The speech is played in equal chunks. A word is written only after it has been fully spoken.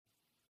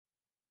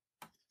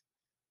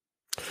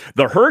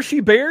The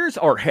Hershey Bears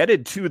are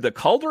headed to the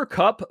Calder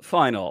Cup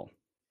Final.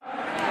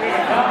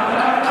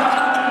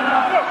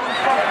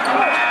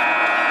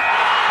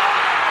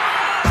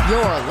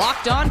 Your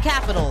Locked On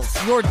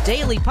Capitals, your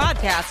daily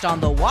podcast on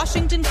the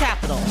Washington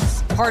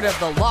Capitals. Part of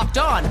the Locked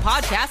On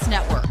Podcast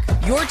Network,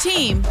 your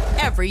team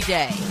every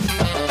day.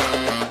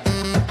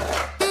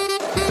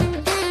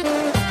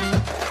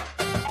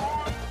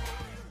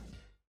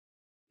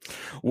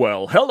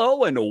 Well,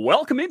 hello and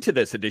welcome into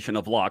this edition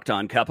of Locked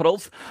On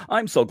Capitals.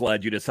 I'm so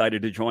glad you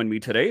decided to join me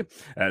today.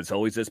 As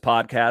always, this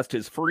podcast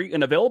is free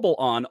and available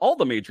on all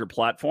the major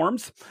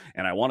platforms.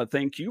 And I want to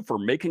thank you for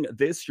making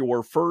this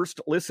your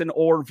first listen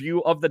or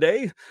view of the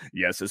day.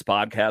 Yes, this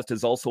podcast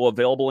is also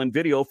available in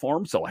video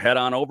form, so head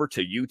on over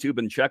to YouTube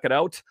and check it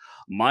out.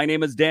 My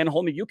name is Dan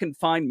Holme. You can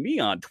find me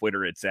on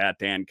Twitter. It's at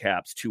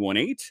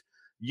DanCaps218.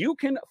 You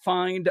can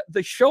find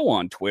the show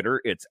on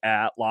Twitter. It's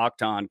at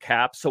Locked On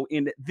Cap. So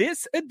in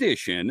this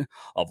edition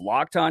of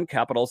Locked On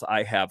Capitals,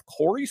 I have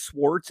Corey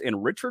Swartz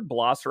and Richard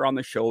Blosser on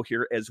the show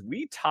here as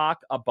we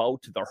talk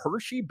about the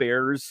Hershey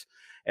Bears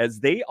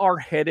as they are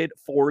headed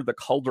for the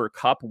Calder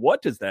Cup.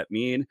 What does that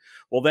mean?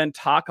 We'll then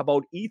talk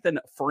about Ethan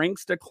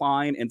Frank's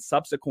decline and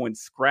subsequent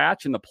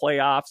scratch in the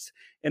playoffs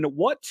and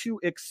what to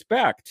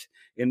expect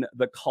in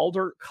the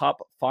Calder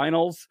Cup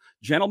Finals.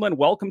 Gentlemen,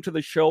 welcome to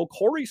the show.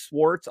 Corey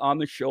Swartz on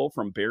the show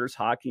from Bears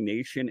Hockey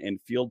Nation and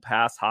Field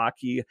Pass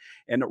Hockey,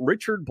 and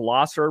Richard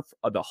Blosser,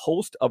 the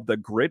host of the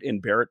Grit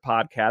and Barrett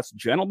podcast.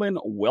 Gentlemen,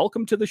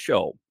 welcome to the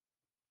show.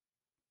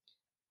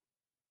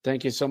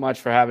 Thank you so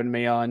much for having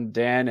me on,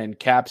 Dan, and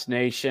Caps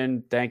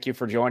Nation. Thank you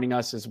for joining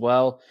us as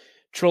well.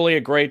 Truly a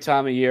great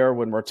time of year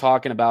when we're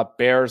talking about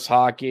Bears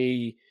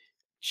hockey.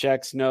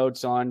 Checks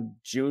notes on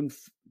June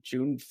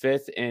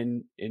 5th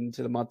and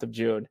into the month of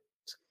June.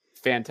 It's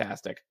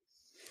fantastic.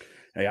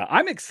 Yeah,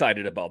 I'm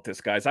excited about this,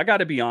 guys. I got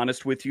to be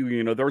honest with you.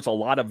 You know, there was a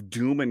lot of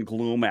doom and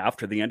gloom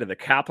after the end of the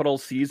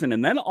Capitals season.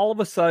 And then all of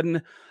a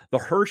sudden, the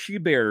Hershey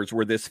Bears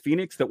were this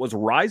phoenix that was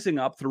rising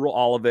up through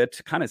all of it,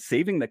 kind of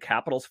saving the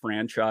Capitals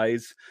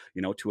franchise,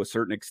 you know, to a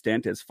certain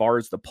extent as far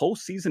as the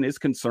postseason is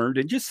concerned,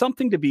 and just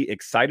something to be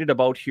excited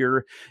about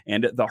here.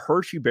 And the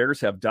Hershey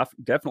Bears have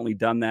definitely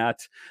done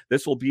that.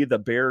 This will be the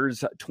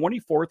Bears'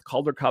 24th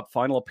Calder Cup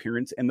final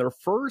appearance and their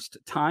first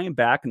time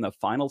back in the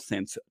final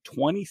since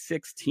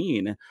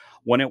 2016.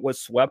 When it was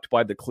swept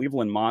by the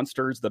Cleveland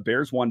Monsters. The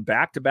Bears won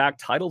back-to-back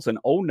titles in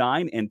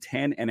 09 and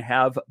 10 and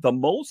have the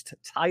most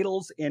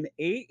titles in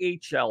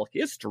AHL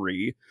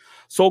history.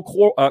 So,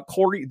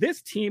 Corey,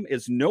 this team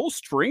is no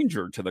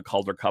stranger to the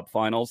Calder Cup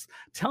Finals.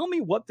 Tell me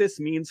what this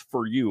means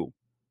for you.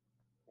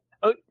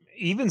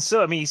 Even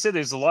so, I mean, you said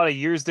there's a lot of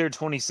years there,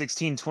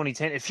 2016,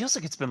 2010. It feels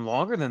like it's been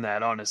longer than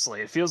that,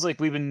 honestly. It feels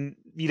like we've been,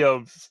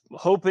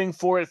 hoping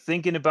for it,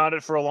 thinking about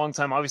it for a long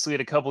time. Obviously, we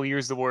had a couple of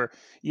years that were,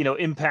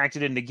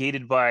 impacted and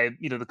negated by,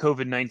 the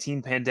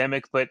COVID-19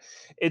 pandemic. But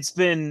it's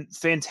been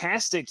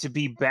fantastic to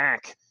be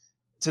back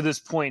to this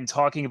point and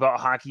talking about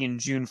hockey in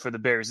June for the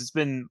Bears. It's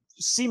been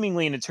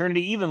seemingly an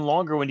eternity, even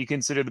longer when you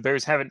consider the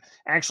Bears haven't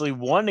actually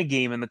won a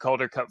game in the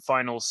Calder Cup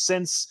Finals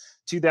since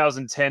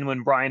 2010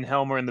 when Brian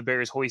Helmer and the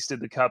Bears hoisted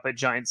the cup at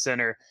Giant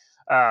Center,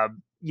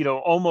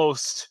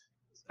 almost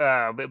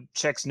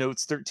checks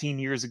notes 13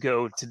 years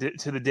ago to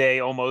the day,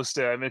 almost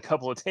in a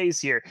couple of days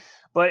here.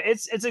 But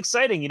it's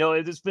exciting.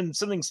 There's been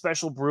something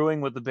special brewing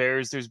with the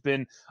Bears. There's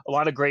been a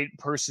lot of great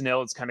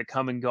personnel. It's kind of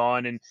come and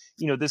gone. And,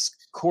 this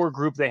core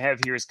group they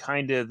have here is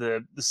kind of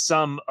the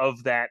sum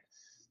of that,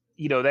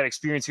 that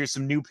experience here.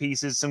 Some new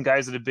pieces, some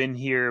guys that have been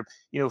here,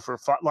 for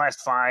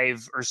last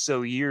 5 or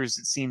so years,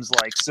 it seems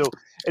like. So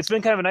it's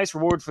been kind of a nice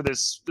reward for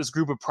this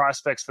group of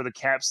prospects for the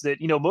Caps that,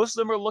 most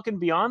of them are looking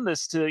beyond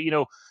this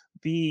to,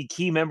 be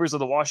key members of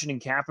the Washington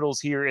Capitals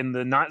here in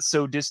the not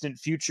so distant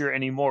future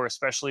anymore,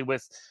 especially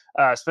with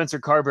Spencer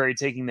Carberry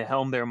taking the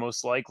helm there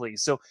most likely.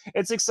 So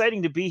it's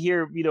exciting to be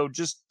here,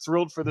 just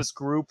thrilled for this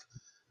group,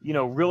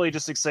 really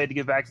just excited to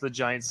get back to the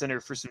Giant Center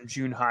for some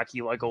June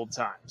hockey like old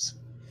times.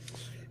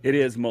 It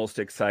is most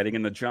exciting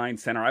in the Giant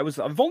Center.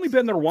 I've only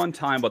been there one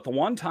time, but the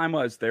one time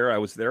I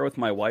was there with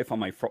my wife on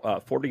my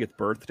 40th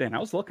birthday, and I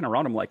was looking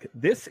around. I'm like,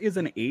 this is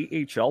an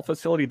AHL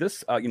facility.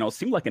 This,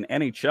 seemed like an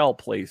NHL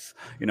place,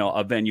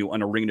 a venue,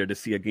 an arena to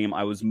see a game.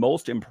 I was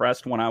most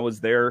impressed when I was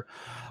there.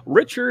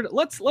 Richard,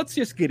 let's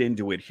just get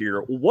into it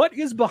here. What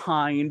is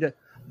behind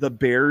the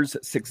Bears'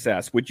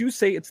 success? Would you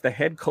say it's the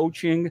head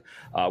coaching?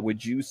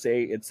 Would you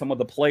say it's some of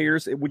the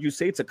players? Would you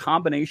say it's a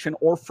combination?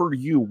 Or for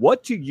you,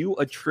 what do you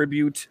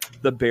attribute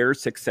the Bears'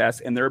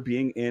 success and their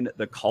being in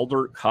the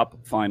Calder Cup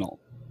Final?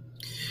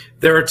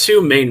 There are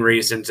two main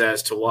reasons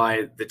as to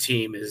why the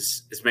team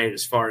is made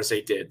as far as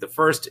they did. The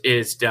first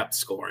is depth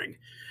scoring.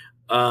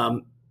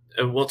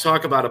 We'll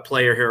talk about a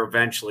player here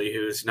eventually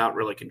who's not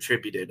really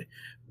contributed,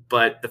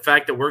 but the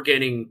fact that we're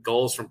getting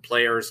goals from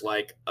players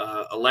like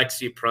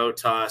Alexei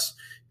Protas,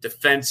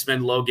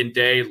 defenseman Logan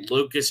Day,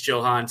 Lucas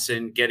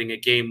Johansson getting a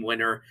game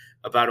winner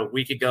about a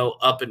week ago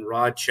up in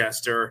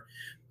Rochester,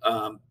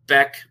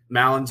 Beck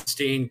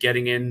Mallenstein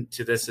getting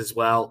into this as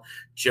well.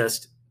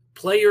 Just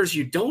players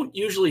you don't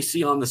usually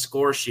see on the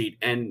score sheet,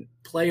 and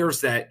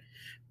players that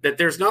that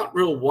there's not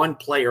real one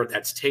player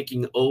that's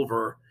taking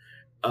over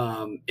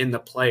in the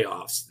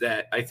playoffs.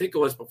 That I think it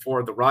was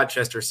before the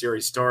Rochester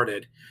series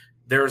started.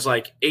 There's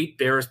like 8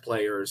 Bears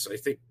players. I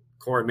think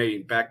Corey may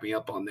back me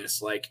up on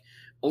this. Like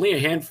only a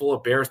handful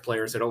of Bears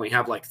players that only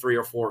have like 3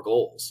 or 4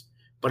 goals,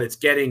 but it's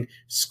getting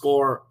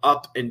score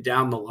up and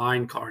down the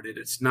line carded.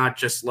 It's not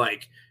just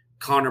like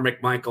Connor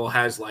McMichael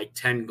has like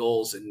 10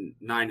 goals and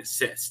 9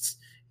 assists.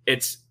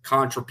 It's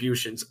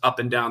contributions up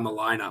and down the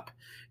lineup.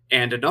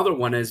 And another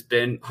one has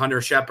been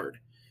Hunter Shepard,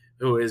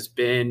 who has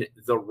been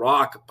the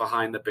rock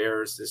behind the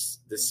Bears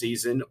this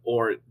season,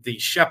 or the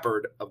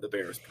shepherd of the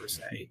Bears per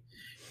se.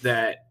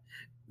 That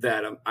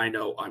I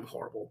know I'm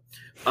horrible.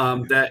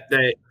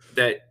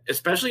 That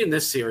especially in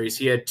this series,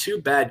 he had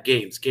 2 bad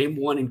games, game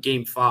 1 and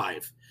game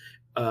 5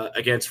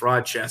 against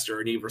Rochester,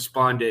 and he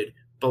responded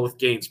both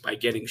games by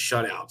getting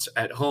shutouts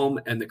at home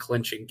and the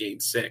clinching game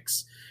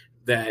 6.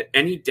 That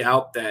any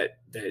doubt that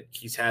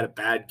he's had a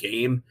bad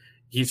game,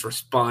 he's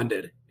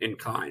responded in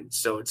kind.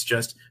 So it's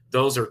just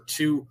those are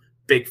 2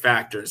 big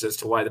factors as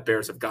to why the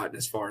Bears have gotten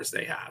as far as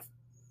they have.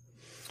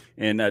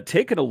 And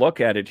taking a look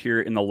at it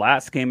here in the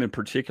last game in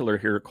particular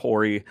here,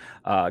 Corey,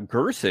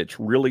 Gersich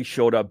really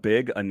showed up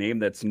big, a name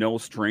that's no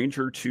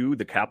stranger to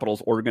the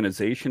Capitals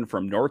organization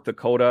from North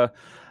Dakota.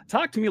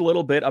 Talk to me a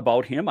little bit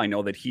about him. I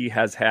know that he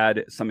has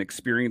had some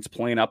experience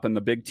playing up in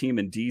the big team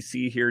in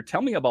DC here.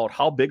 Tell me about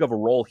how big of a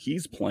role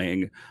he's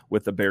playing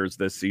with the Bears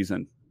this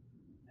season.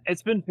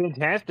 It's been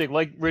fantastic.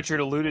 Like Richard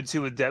alluded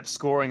to with depth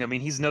scoring, I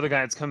mean, he's another guy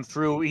that's come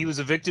through. He was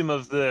a victim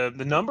of the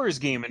numbers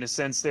game in a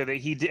sense there, that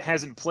he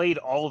hasn't played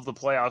all of the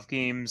playoff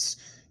games.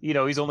 You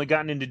know, he's only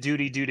gotten into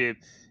duty due to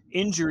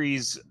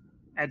injuries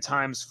at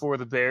times for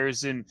the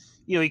Bears. And,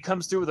 you know, he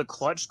comes through with a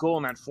clutch goal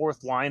in that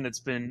 4th line that's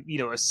been, you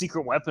know, a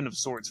secret weapon of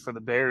sorts for the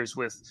Bears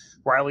with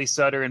Riley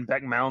Sutter and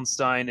Beck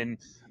Malmstein and,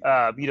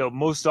 you know,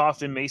 most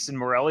often Mason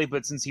Morelli.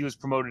 But since he was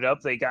promoted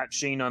up, they got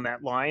Shane on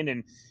that line.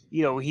 And,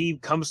 you know, he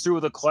comes through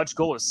with a clutch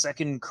goal, a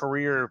 2nd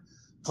career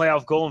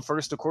playoff goal, and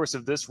first, of course,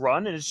 of this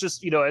run. And it's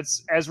just, you know,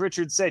 it's, as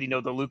Richard said, you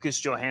know, the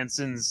Lucas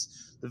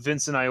Johanssons, the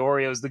Vincent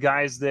Iorios, the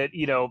guys that,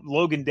 you know,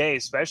 Logan Day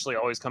especially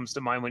always comes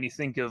to mind when you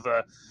think of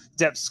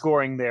depth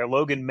scoring there.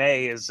 Logan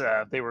May, as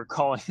they were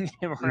calling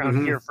him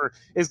around here for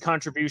his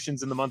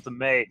contributions in the month of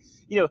May.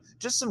 You know,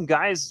 just some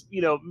guys,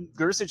 you know,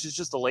 Gersich is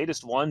just the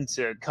latest one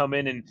to come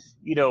in and,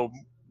 you know,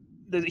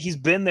 he's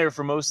been there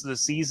for most of the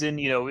season.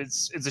 You know,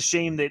 it's a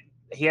shame that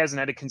he hasn't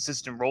had a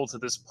consistent role to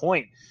this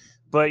point,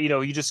 but, you know,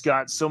 you just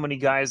got so many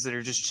guys that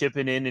are just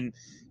chipping in, and,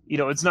 you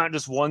know, it's not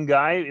just one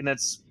guy, and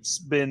that's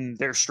been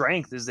their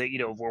strength, is that, you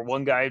know, where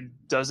one guy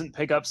doesn't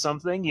pick up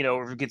something, you know,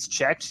 or gets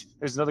checked,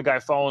 there's another guy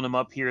following him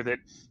up here that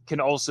can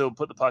also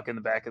put the puck in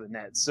the back of the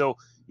net. So,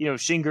 you know,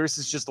 Shane Gersich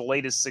is just the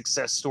latest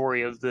success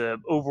story of the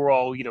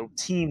overall, you know,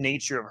 team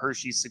nature of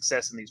Hershey's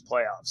success in these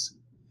playoffs.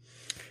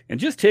 And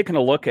just taking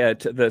a look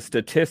at the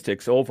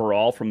statistics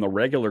overall from the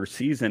regular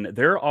season,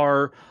 there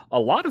are a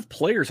lot of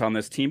players on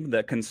this team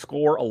that can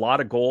score a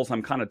lot of goals.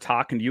 I'm kind of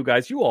talking to you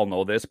guys. You all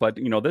know this, but,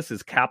 you know, this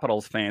is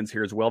Capitals fans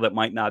here as well that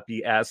might not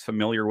be as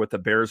familiar with the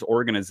Bears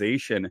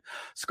organization.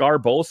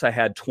 Scarbosa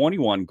had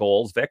 21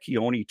 goals,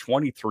 Vecchione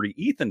 23,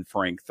 Ethan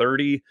Frank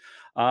 30.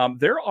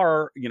 There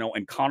are, you know,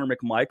 and Connor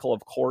McMichael,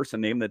 of course, a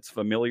name that's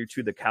familiar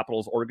to the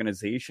Capitals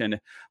organization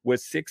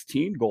with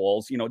 16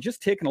 goals. You know,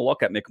 just taking a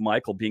look at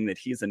McMichael, being that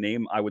he's a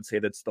name I would say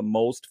that's the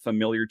most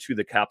familiar to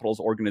the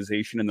Capitals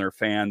organization and their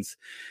fans,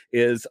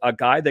 is a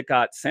guy that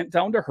got sent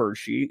down to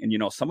Hershey. And, you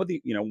know, some of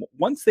the, you know,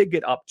 once they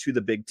get up to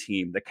the big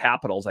team, the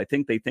Capitals, I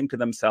think they think to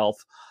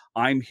themselves,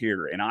 I'm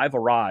here and I've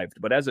arrived.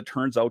 But as it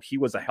turns out, he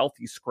was a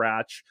healthy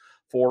scratch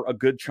for a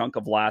good chunk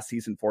of last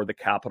season for the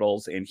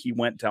Capitals, and he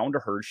went down to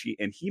Hershey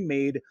and he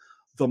made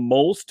the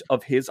most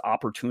of his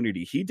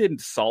opportunity. He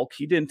didn't sulk.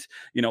 He didn't,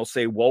 you know,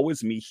 say, woe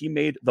is me. He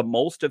made the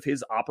most of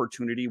his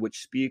opportunity,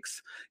 which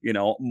speaks, you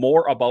know,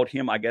 more about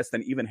him, I guess,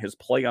 than even his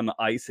play on the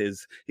ice,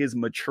 his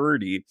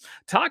maturity.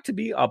 Talk to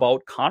me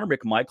about Connor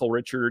McMichael,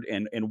 Richard,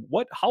 and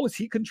how is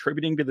he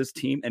contributing to this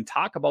team, and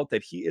talk about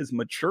that he is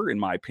mature, in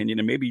my opinion,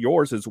 and maybe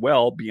yours as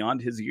well,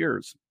 beyond his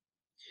years.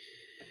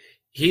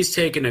 He's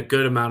taken a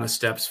good amount of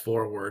steps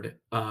forward.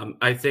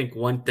 I think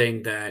one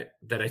thing that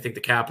I think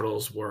the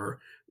Capitals were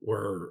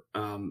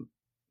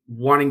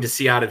wanting to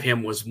see out of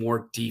him was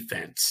more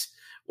defense.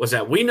 Was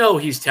that we know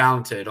he's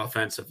talented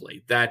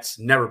offensively. That's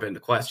never been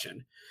the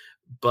question.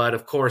 But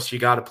of course, you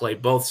got to play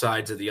both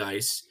sides of the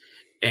ice.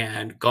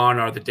 And gone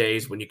are the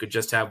days when you could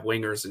just have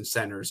wingers and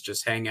centers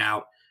just hang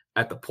out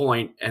at the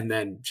point and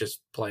then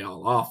just play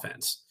all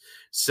offense.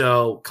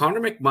 So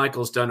Connor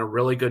McMichael's done a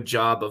really good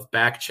job of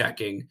back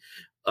checking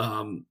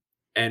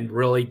and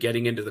really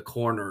getting into the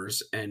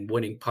corners and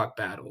winning puck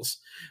battles.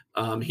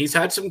 He's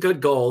had some good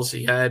goals.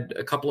 He had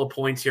a couple of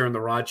points here in the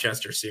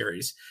Rochester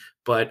series,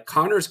 but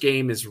Connor's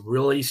game is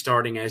really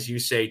starting, as you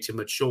say, to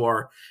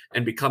mature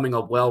and becoming a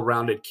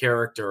well-rounded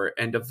character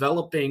and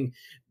developing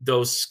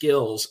those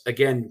skills.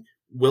 Again,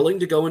 willing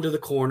to go into the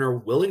corner,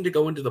 willing to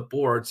go into the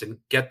boards and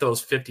get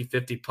those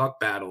 50-50 puck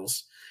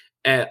battles,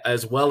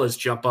 as well as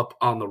jump up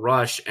on the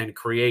rush and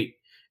create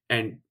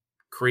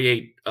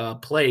create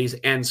plays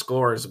and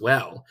score as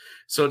well.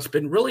 So it's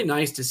been really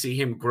nice to see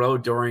him grow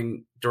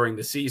during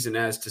the season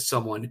as to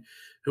someone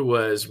who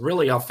was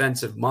really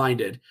offensive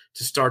minded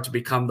to start to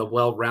become the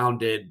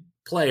well-rounded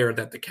player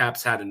that the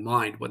Caps had in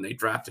mind when they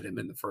drafted him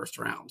in the first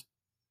round.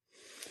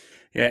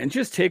 Yeah, and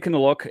just taking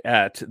a look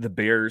at the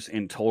Bears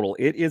in total,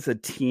 it is a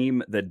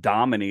team that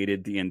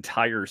dominated the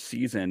entire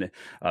season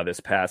this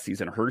past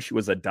season. Hershey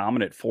was a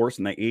dominant force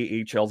in the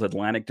AHL's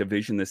Atlantic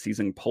Division this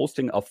season,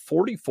 posting a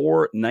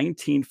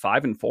 44-19,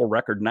 5-4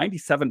 record,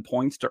 97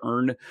 points to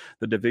earn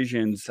the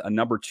division's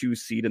number 2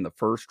 seed in the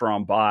first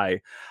round bye.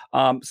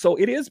 So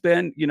it has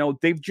been,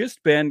 they've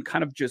just been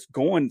kind of just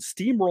going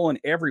steamrolling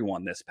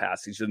everyone this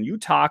past season. You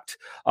talked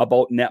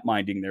about net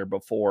minding there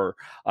before.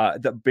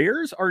 The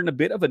Bears are in a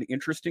bit of an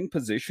interesting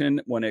position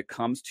when it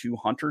comes to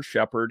Hunter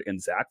Shepard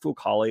and Zach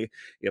Fucale.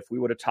 If we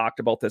would have talked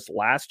about this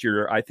last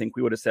year, I think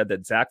we would have said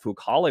that Zach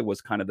Fucale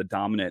was kind of the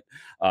dominant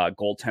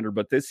goaltender,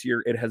 but this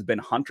year it has been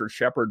Hunter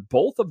Shepard.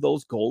 Both of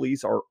those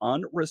goalies are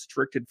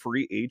unrestricted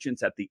free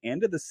agents at the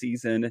end of the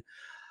season.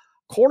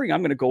 Corey,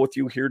 I'm going to go with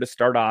you here to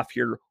start off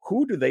here.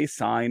 Who do they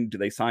sign? Do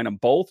they sign them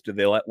both? Do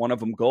they let one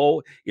of them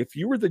go? If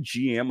you were the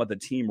GM of the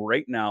team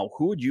right now,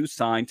 who would you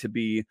sign to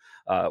be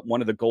one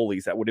of the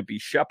goalies? Would it be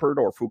Shepard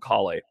or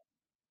Fucale?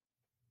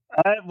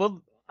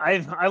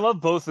 I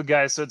love both the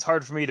guys, so it's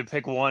hard for me to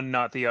pick one,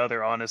 not the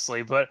other,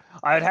 honestly. But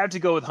I'd have to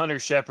go with Hunter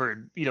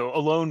Shepard,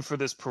 alone for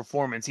this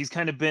performance. He's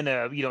kind of been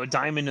a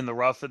diamond in the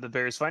rough at the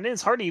Bears find. And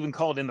it's hard to even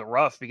call it in the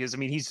rough because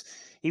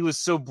he was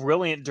so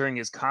brilliant during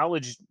his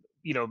college,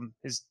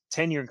 his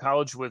tenure in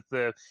college with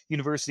the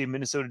University of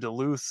Minnesota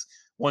Duluth,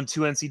 won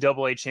 2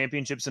 NCAA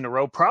championships in a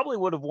row. Probably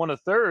would have won a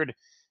third,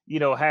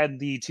 had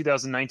the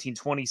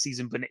 2019-20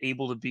 season been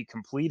able to be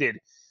completed.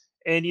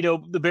 And,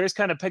 the Bears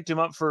kind of picked him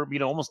up for,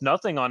 almost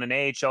nothing on an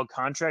AHL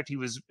contract. He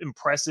was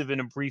impressive in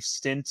a brief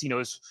stint.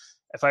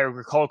 If I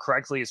recall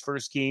correctly, his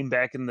first game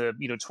back in the,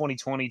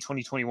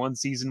 2020-2021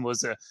 season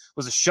was a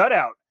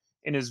shutout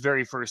in his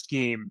very first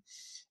game.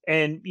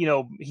 And,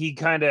 he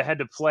kind of had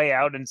to play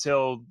out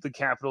until the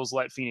Capitals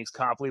let Phoenix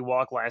Copley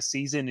walk last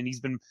season. And he's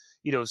been,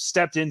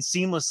 stepped in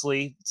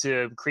seamlessly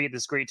to create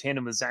this great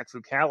tandem with Zach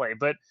Fucale.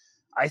 But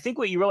I think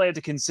what you really have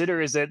to consider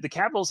is that the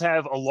Capitals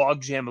have a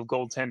logjam of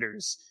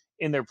goaltenders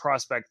in their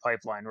prospect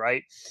pipeline,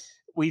 right?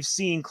 We've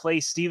seen Clay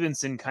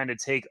Stevenson kind of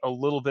take a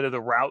little bit of the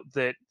route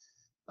that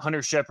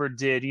Hunter Shepard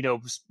did,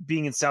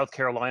 being in South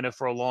Carolina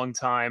for a long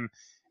time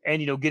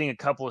and, getting a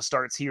couple of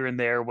starts here and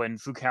there when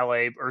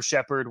Fucale or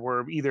Shepard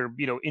were either,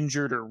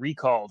 injured or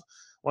recalled,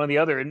 one or the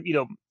other. And,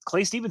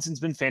 Clay Stevenson's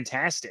been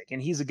fantastic.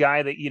 And he's a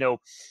guy that,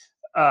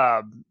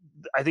 I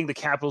think the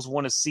Capitals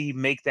want to see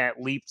make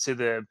that leap to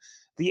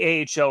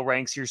the AHL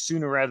ranks here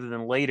sooner rather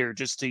than later,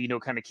 just to,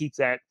 kind of keep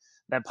that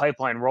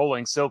pipeline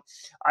rolling. So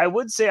I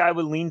would say I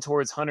would lean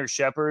towards Hunter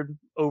Shepard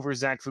over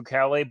Zach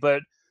Fucale,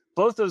 but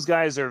both those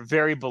guys are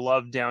very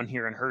beloved down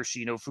here in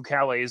Hershey.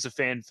 Fucale is a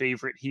fan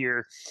favorite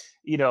here,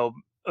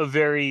 a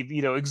very,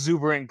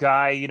 exuberant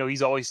guy.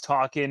 He's always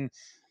talking.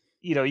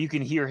 You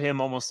can hear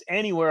him almost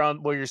anywhere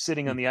on where you're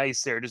sitting on the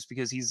ice there, just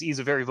because he's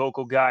a very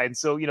vocal guy. And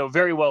so,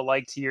 very well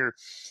liked here.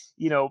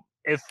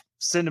 If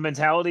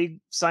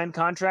Sentimentality signed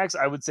contracts,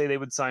 I would say they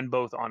would sign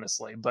both,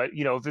 honestly. But,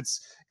 if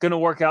it's going to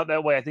work out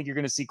that way, I think you're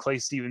going to see Clay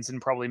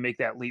Stevenson probably make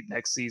that leap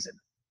next season.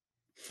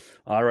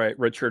 All right,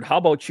 Richard, how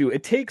about you?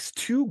 It takes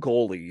 2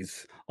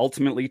 goalies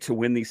ultimately to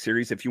win these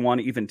series. If you want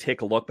to even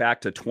take a look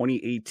back to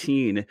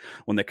 2018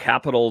 when the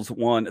Capitals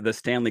won the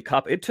Stanley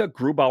Cup, it took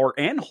Grubauer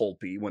and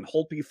Holtby. When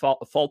Holtby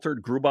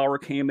faltered,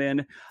 Grubauer came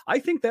in. I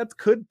think that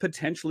could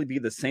potentially be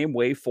the same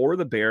way for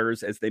the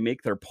Bears as they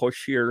make their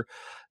push here.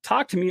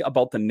 Talk to me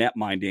about the net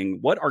minding.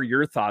 What are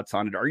your thoughts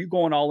on it? Are you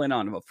going all in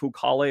on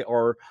Fucale,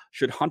 or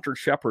should Hunter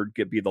Shepard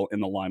be in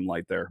the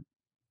limelight there?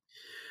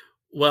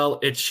 Well,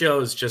 it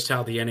shows just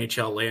how the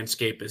NHL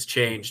landscape has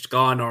changed.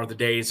 Gone are the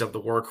days of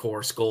the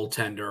workhorse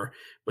goaltender,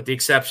 with the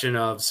exception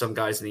of some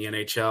guys in the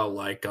NHL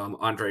like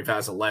Andrei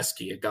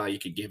Vasilevsky, a guy you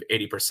could give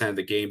 80% of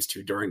the games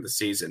to during the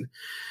season.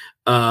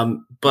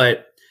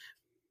 But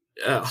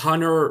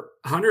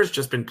Hunter's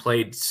just been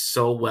played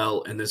so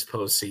well in this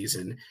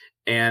postseason.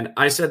 And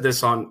I said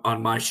this on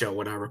my show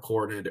when I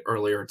recorded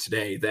earlier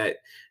today that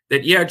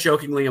yeah,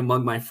 jokingly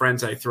among my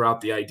friends, I threw out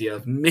the idea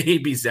of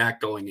maybe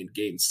Zach going in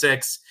Game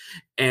 6,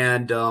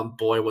 and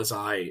boy, was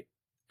I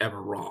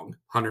ever wrong.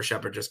 Hunter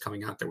Shepard just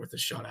coming out there with a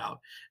shutout.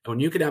 And when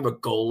you can have a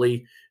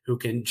goalie who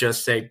can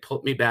just say,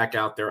 "Put me back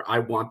out there. I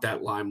want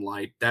that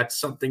limelight," that's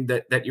something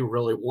that you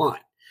really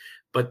want.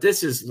 But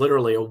this is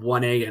literally a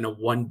 1A and a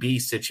 1B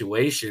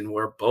situation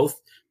where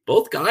both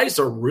guys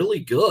are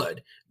really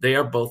good. They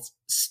are both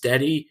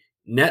steady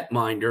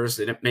netminders,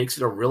 and it makes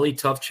it a really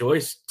tough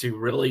choice to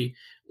really,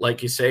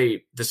 like you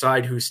say,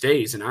 decide who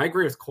stays. And I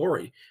agree with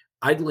Corey.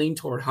 I'd lean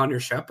toward Hunter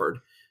Shepard,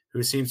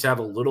 who seems to have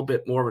a little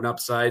bit more of an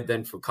upside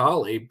than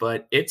Fucale,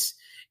 but it's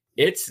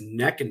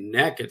neck and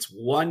neck. It's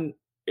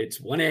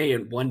 1A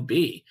and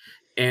 1B.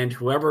 And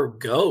whoever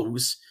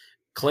goes,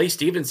 Clay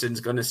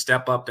Stevenson's going to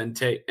step up and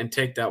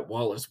take that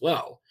wall as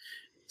well.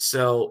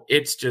 So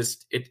it's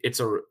just it's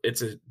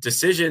a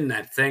decision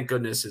that, thank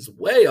goodness, is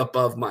way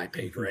above my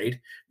pay grade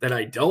that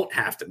I don't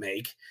have to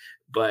make.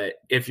 But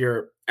if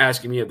you're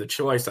asking me of the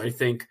choice, I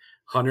think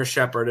Hunter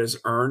Shepard has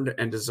earned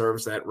and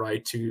deserves that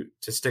right to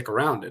stick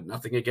around. And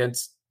nothing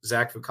against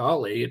Zach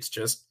Vicali. It's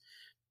just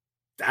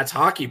that's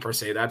hockey per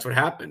se. That's what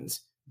happens.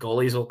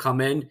 Goalies will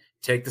come in,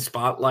 take the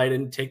spotlight,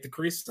 and take the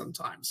crease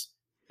sometimes.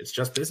 It's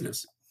just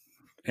business.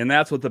 And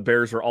that's what the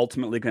Bears are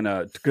ultimately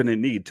gonna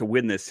need to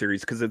win this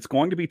series, because it's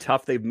going to be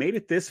tough. They've made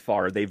it this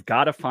far. They've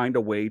got to find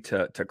a way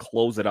to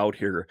close it out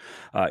here,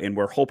 and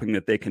we're hoping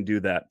that they can do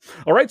that.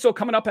 All right, so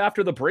coming up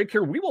after the break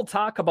here, we will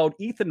talk about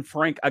Ethan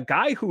Frank, a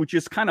guy who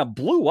just kind of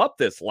blew up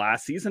this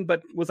last season,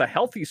 but was a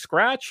healthy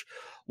scratch.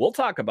 We'll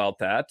talk about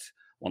that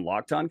when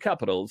Locked On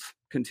Capitals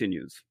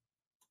continues.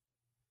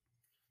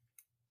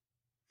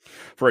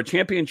 For a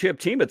championship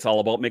team, it's all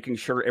about making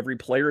sure every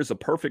player is a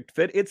perfect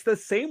fit. It's the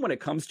same when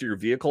it comes to your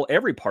vehicle.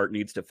 Every part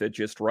needs to fit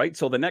just right.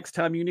 So the next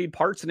time you need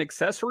parts and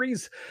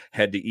accessories,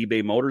 head to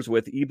eBay Motors.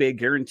 With eBay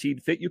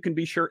Guaranteed Fit, you can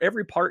be sure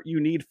every part you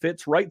need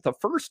fits right the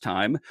first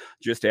time.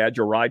 Just add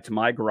your ride to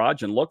My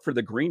Garage and look for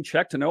the green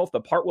check to know if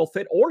the part will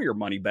fit or your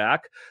money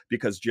back.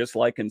 Because just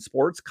like in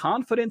sports,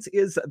 confidence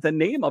is the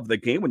name of the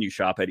game when you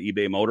shop at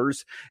eBay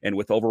Motors. And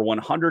with over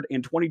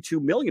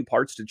 122 million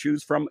parts to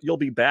choose from, you'll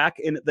be back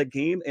in the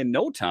game in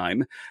no time.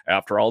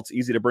 After all, it's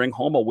easy to bring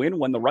home a win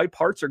when the right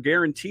parts are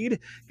guaranteed.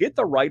 Get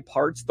the right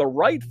parts, the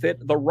right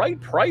fit, the right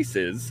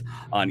prices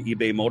on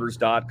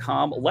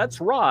ebaymotors.com. Let's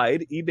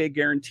ride. eBay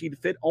Guaranteed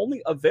Fit,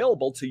 only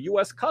available to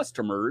U.S.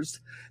 customers.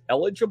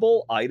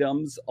 Eligible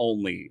items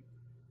only.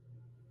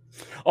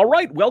 All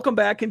right, welcome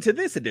back into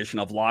this edition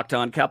of Locked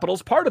On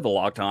Capitals, part of the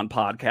Locked On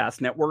Podcast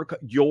Network,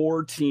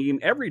 your team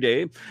every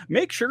day.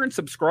 Make sure and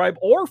subscribe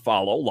or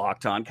follow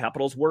Locked On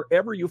Capitals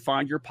wherever you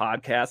find your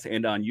podcasts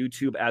and on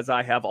YouTube, as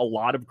I have a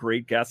lot of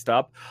great guests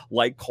up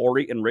like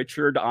Corey and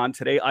Richard on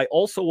today. I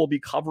also will be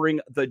covering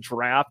the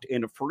draft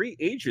and free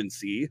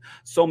agency,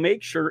 so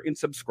make sure and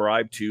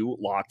subscribe to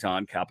Locked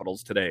On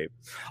Capitals today.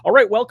 All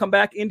right, welcome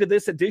back into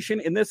this edition.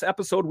 In this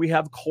episode, we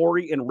have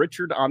Corey and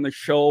Richard on the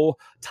show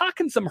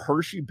talking some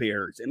Hershey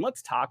Bears. And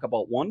let's talk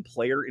about one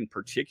player in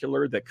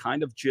particular that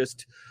kind of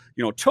just,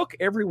 took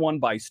everyone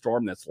by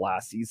storm this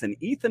last season,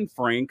 Ethan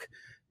Frank.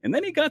 And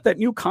then he got that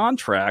new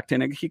contract,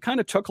 and he kind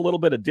of took a little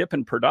bit of dip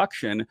in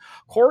production.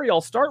 Corey,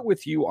 I'll start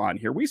with you on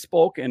here. We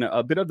spoke in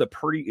a bit of the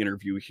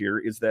pre-interview here,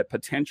 is that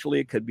potentially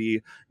it could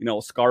be,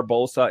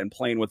 Scarbosa and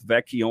playing with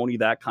Vecchione,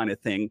 that kind of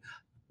thing.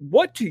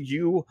 What do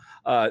you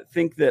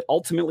think that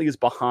ultimately is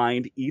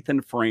behind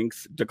Ethan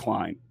Frank's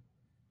decline?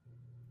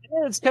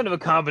 It's kind of a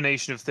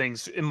combination of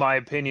things, in my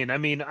opinion. I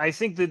mean, I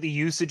think that the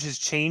usage has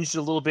changed a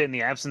little bit in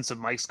the absence of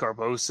Mike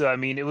Scarbosa. I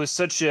mean, it was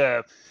such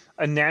a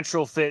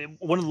natural fit.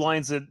 One of the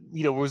lines that,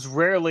 was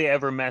rarely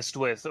ever messed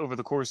with over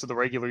the course of the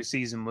regular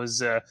season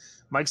was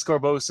Mike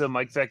Scarbosa,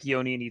 Mike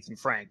Vecchione, and Ethan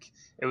Frank.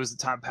 It was the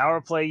top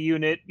power play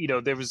unit.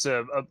 There was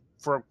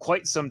for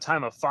quite some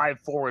time, a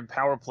 5-forward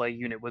power play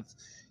unit with,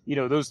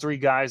 those three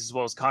guys, as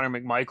well as Connor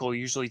McMichael,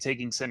 usually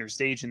taking center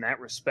stage in that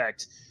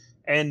respect.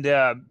 And,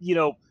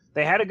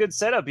 they had a good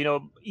setup.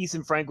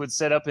 Ethan Frank would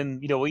set up in,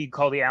 what you'd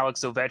call the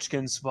Alex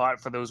Ovechkin spot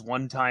for those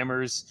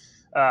one-timers,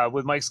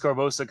 with Mike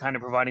Scarbosa kind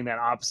of providing that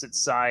opposite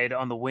side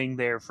on the wing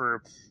there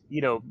for,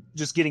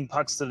 just getting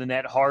pucks to the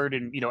net hard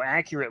and,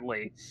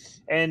 accurately.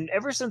 And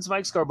ever since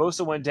Mike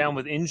Scarbosa went down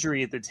with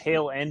injury at the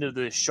tail end of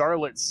the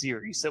Charlotte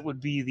series, that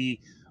would be the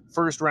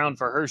first round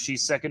for Hershey,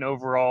 second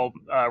overall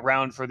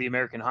round for the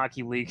American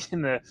Hockey League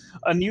in the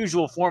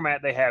unusual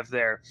format they have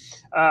there.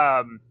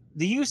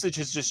 The usage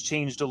has just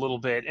changed a little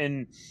bit,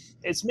 and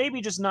it's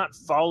maybe just not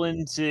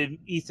fallen to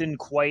Ethan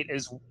quite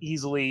as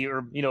easily,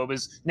 or,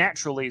 as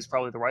naturally is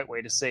probably the right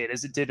way to say it,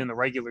 as it did in the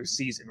regular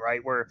season, right?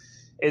 Where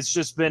it's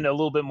just been a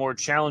little bit more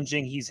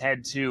challenging. He's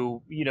had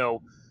to,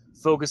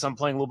 focus on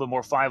playing a little bit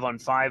more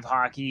 5-on-5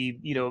 hockey,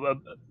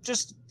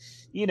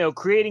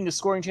 creating the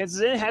scoring chances.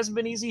 It hasn't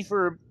been easy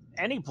for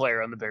any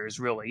player on the Bears,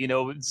 really.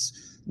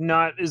 It's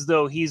not as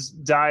though he's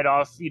died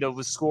off,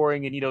 with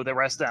scoring and, the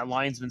rest of that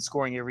line's been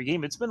scoring every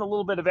game. It's been a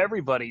little bit of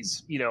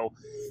everybody's,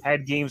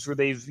 had games where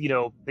they've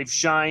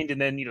shined, and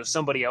then,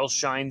 somebody else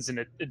shines in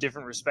a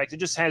different respect. It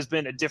just has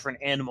been a different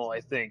animal, I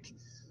think,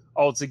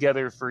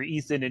 altogether for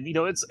Ethan. And,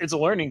 it's a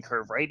learning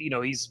curve, right?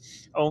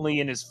 He's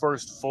only in his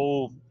first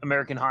full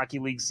American Hockey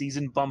League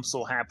season. Bumps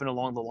will happen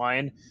along the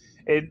line.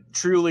 It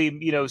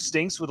truly,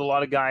 stinks with a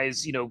lot of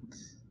guys,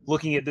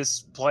 looking at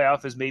this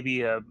playoff as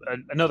maybe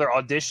another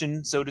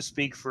audition, so to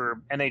speak,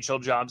 for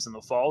NHL jobs in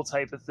the fall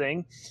type of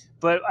thing.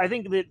 But I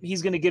think that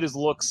he's going to get his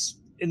looks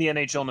in the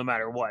NHL no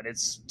matter what.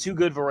 It's too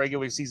good of a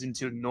regular season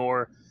to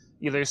ignore.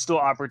 There's still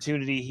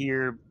opportunity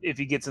here if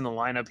he gets in the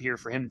lineup here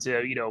for him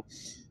to,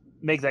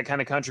 make that kind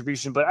of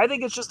contribution. But I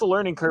think it's just a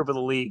learning curve of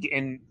the league.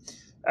 And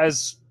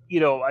as,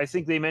 I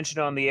think they mentioned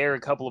on the air a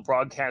couple of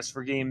broadcasts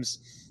for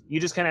games, you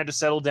just kind of have to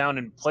settle down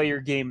and play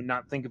your game and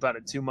not think about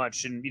it too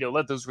much and,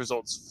 let those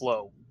results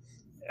flow.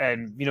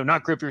 And,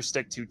 not grip your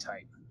stick too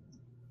tight.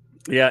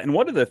 Yeah, and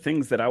one of the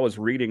things that I was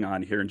reading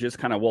on here, and just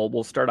kind of, well,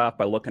 we'll start off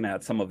by looking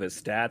at some of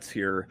his stats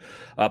here.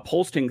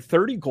 Posting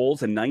 30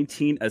 goals and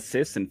 19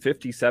 assists in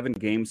 57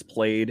 games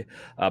played.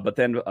 But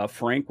then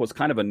Frank was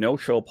kind of a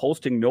no-show,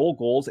 posting no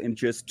goals and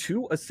just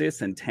 2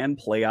 assists in 10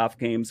 playoff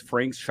games.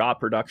 Frank's shot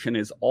production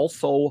is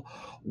also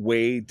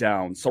way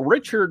down. So,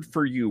 Richard,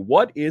 for you,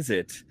 what is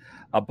it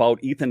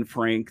about Ethan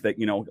Frank that,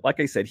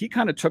 like I said, he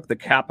kind of took the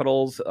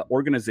Capitals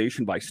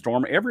organization by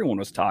storm? Everyone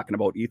was talking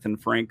about Ethan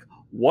Frank.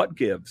 What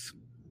gives?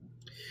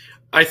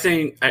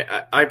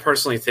 I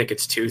personally think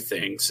it's 2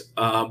 things.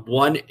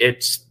 One,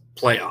 it's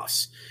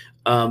playoffs.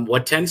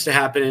 What tends to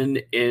happen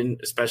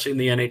especially in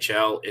the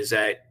NHL, is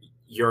that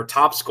your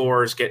top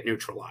scorers get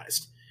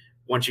neutralized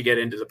once you get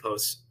into the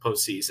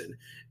postseason.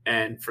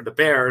 And for the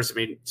Bears, I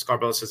mean,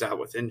 Scarbosa is out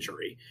with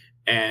injury,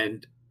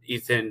 and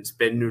Ethan's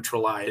been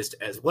neutralized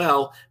as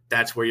well.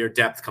 That's where your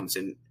depth comes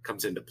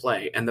into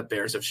play, and the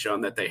Bears have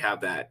shown that they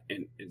have that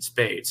in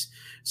spades.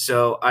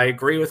 So I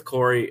agree with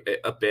Corey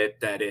a bit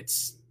that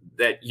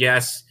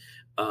yes,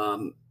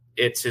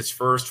 it's his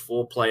first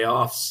full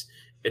playoffs.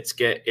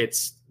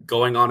 It's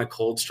going on a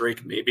cold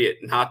streak. Maybe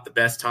it's not the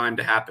best time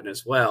to happen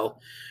as well.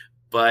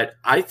 But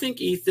I think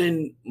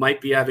Ethan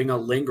might be having a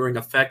lingering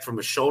effect from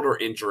a shoulder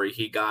injury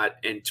he got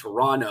in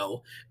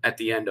Toronto at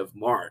the end of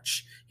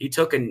March. He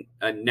took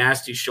a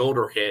nasty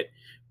shoulder hit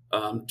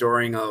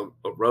during a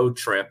road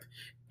trip,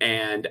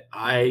 and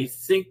I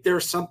think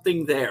there's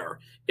something there.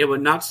 It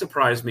would not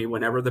surprise me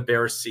whenever the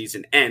Bears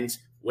season ends,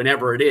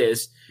 whenever it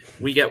is,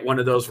 we get one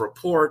of those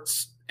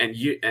reports, and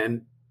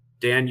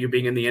Dan, you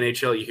being in the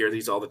NHL, you hear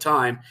these all the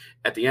time.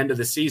 At the end of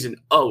the season,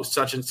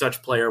 such and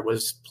such player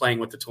was playing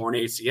with the torn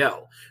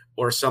ACL,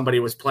 or somebody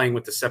was playing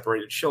with the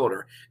separated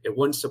shoulder. It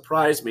wouldn't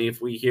surprise me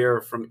if we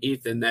hear from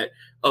Ethan that,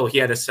 he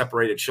had a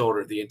separated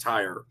shoulder the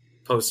entire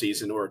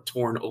postseason, or a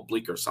torn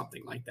oblique or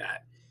something like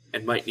that,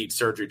 and might need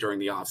surgery during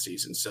the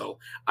offseason. So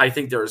I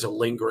think there is a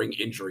lingering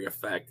injury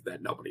effect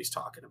that nobody's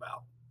talking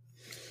about.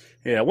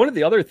 Yeah, one of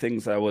the other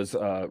things I was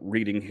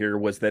reading here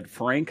was that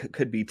Frank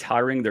could be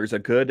tiring. There's a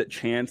good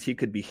chance he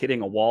could be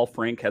hitting a wall.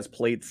 Frank has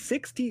played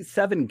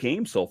 67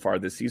 games so far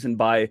this season,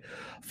 by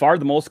far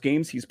the most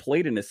games he's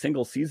played in a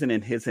single season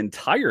in his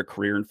entire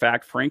career. In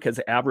fact, Frank has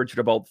averaged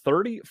about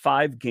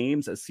 35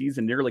 games a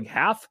season, nearly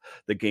half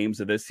the games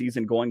of this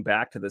season, going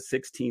back to the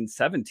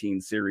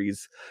 16-17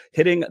 series.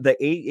 Hitting the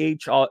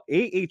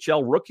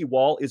AHL rookie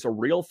wall is a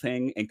real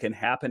thing and can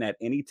happen at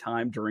any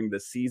time during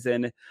the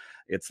season.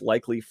 It's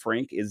likely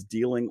Frank is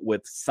dealing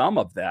with some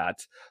of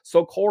that.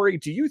 So, Corey,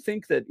 do you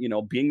think that,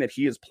 being that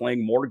he is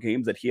playing more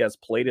games that he has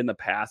played in the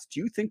past,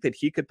 do you think that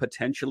he could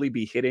potentially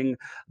be hitting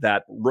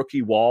that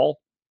rookie wall?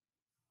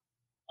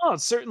 Oh,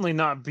 it's certainly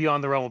not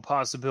beyond the realm of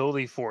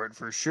possibility for it,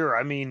 for sure.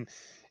 I mean,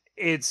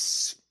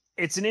 it's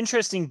an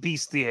interesting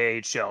beast,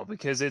 the AHL,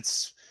 because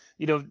it's,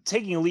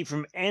 taking a leap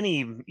from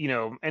any of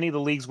the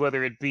leagues,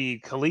 whether it be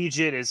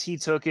collegiate as he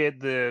took it,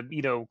 the,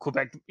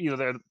 Quebec,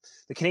 the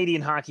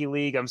Canadian Hockey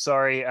League, I'm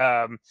sorry,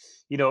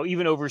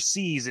 even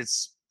overseas,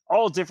 it's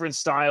all different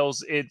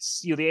styles.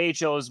 It's, the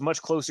AHL is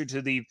much closer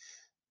to the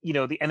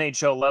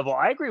NHL level.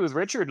 I agree with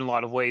Richard in a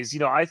lot of ways.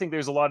 I think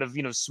there's a lot of,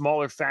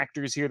 smaller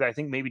factors here that I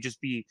think maybe just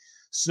be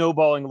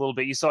snowballing a little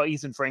bit. You saw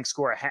Ethan Frank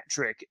score a hat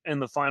trick in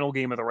the final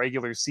game of the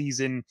regular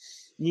season,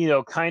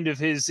 kind of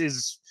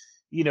his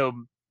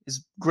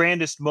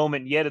grandest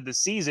moment yet of the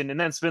season. And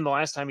that's been the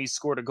last time he's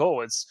scored a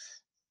goal. It's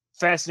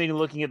fascinating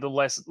looking at the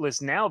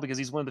list now, because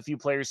he's one of the few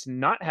players to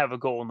not have a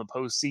goal in the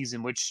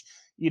postseason, which,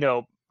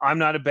 I'm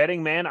not a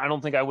betting man. I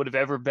don't think I would have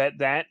ever bet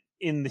that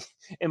in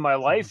my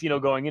life,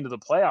 going into the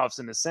playoffs.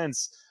 In a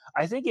sense,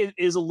 I think it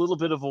is a little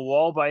bit of a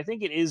wall, but I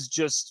think it is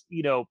just,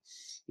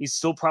 he's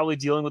still probably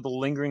dealing with the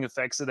lingering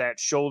effects of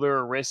that shoulder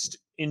or wrist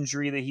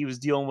injury that he was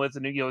dealing with.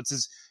 And,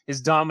 it's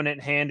his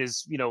dominant hand,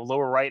 his,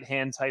 lower right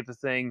hand type of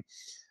thing.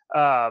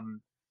 But,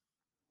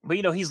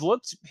 he's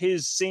looked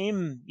his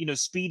same,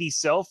 speedy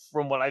self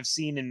from what I've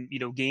seen in,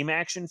 game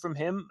action from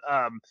him.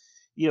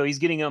 He's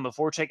getting on the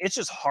forecheck. It's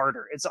just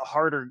harder. It's a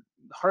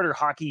harder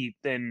hockey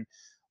than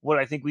what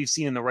I think we've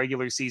seen in the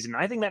regular season.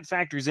 I think that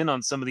factors in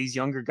on some of these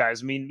younger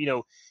guys. I mean,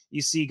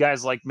 you see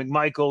guys like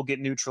McMichael get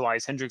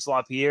neutralized, Hendrix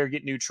Lapierre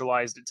get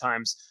neutralized at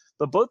times,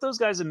 but both those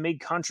guys have made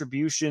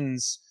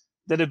contributions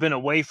that have been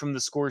away from the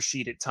score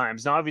sheet at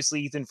times. Now,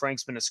 obviously, Ethan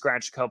Frank's been a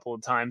scratch a couple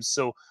of times,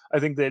 so I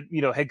think that,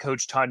 head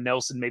coach Todd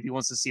Nelson maybe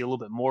wants to see a little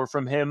bit more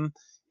from him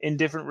in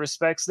different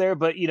respects there.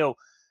 But,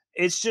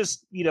 it's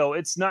just,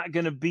 it's not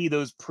going to be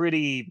those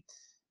pretty,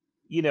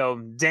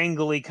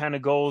 dangly kind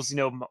of goals,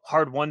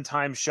 hard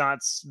one-time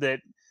shots that,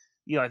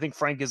 I think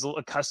Frank is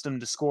accustomed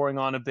to scoring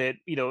on a bit.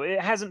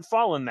 It hasn't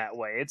fallen that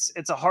way.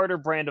 It's a harder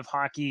brand of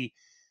hockey.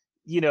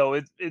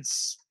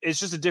 It's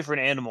just a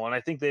different animal. And I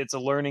think that it's a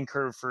learning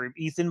curve for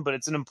Ethan, but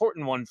it's an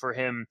important one for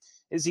him,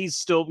 is he's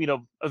still,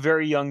 a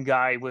very young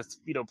guy with,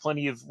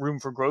 plenty of room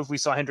for growth. We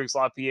saw Hendrix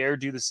Lapierre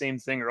do the same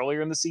thing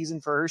earlier in the season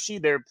for Hershey.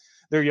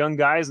 They're young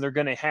guys, and they're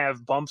going to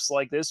have bumps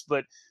like this,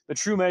 but the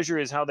true measure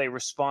is how they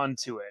respond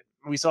to it.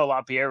 We saw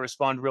Lapierre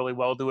respond really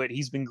well to it.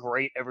 He's been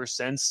great ever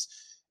since.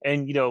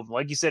 And,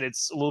 like you said,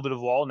 it's a little bit of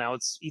a wall. Now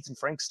it's Ethan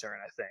Frank's turn,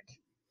 I think.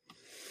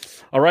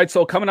 All right,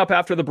 so coming up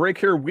after the break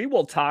here, we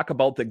will talk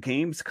about the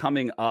games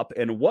coming up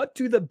and what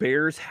do the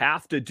Bears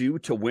have to do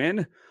to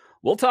win.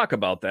 We'll talk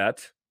about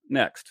that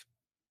next.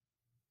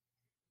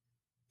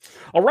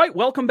 All right,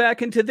 welcome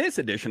back into this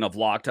edition of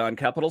Locked On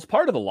Capitals,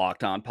 part of the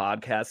Locked On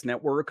Podcast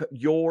Network,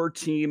 your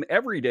team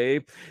every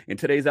day. In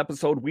today's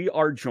episode, we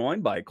are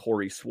joined by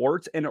Corey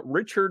Swartz and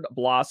Richard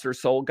Blosser.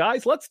 So,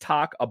 guys, let's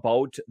talk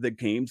about the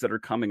games that are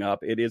coming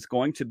up. It is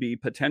going to be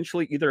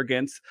potentially either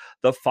against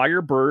the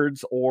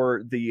Firebirds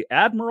or the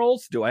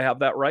Admirals. Do I have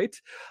that right?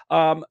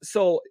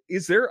 So,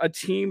 is there a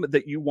team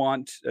that you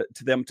want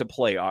them to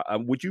play?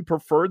 Would you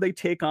prefer they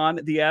take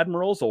on the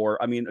Admirals, or,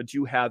 do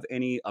you have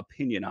any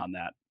opinion on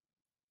that?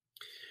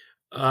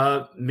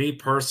 Me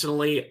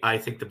personally, I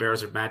think the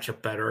Bears would match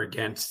up better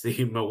against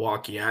the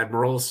Milwaukee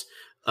Admirals,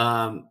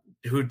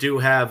 who do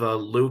have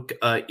Luke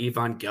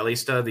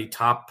Evangelista, the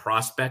top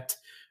prospect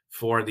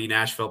for the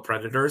Nashville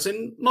Predators.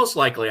 And most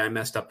likely I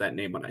messed up that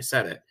name when I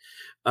said it.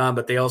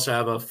 But they also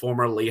have a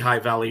former Lehigh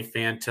Valley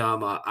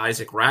Phantom,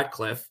 Isaac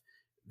Ratcliffe,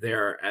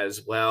 there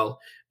as well,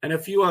 and a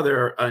few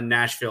other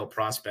Nashville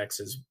prospects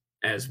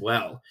as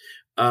well.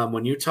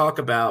 When you talk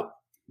about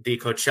the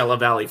Coachella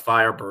Valley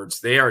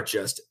Firebirds, they are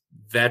just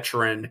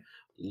veteran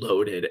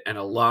loaded and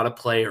a lot of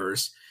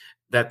players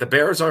that the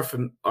Bears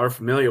are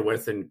familiar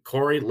with. And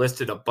Corey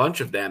listed a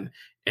bunch of them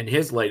in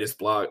his latest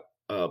blog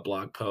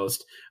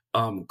post.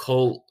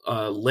 Cole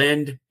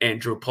Lind,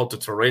 Andrew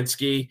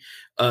Poltatorinski,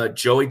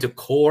 Joey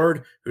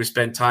Decord, who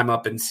spent time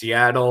up in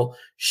Seattle,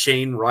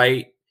 Shane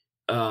Wright,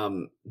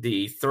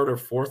 the third or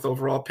fourth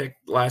overall pick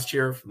last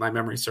year, if my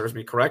memory serves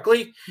me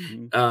correctly,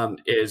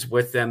 is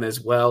with them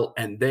as well.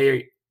 And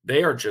they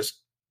are just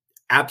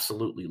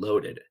absolutely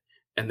loaded.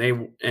 And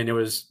it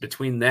was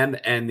between them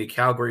and the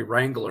Calgary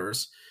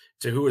Wranglers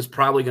to who is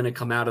probably going to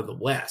come out of the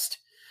West.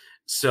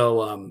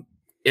 So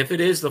if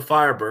it is the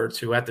Firebirds,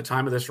 who at the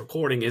time of this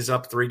recording is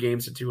up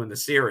 3-2 in the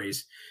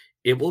series,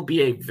 it will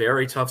be a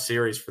very tough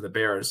series for the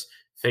Bears,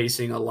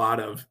 facing a lot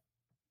of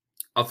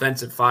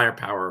offensive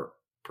firepower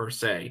per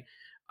se.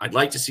 I'd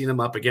like to see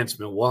them up against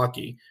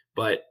Milwaukee,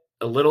 but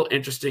a little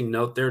interesting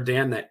note there,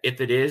 Dan, that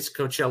if it is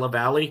Coachella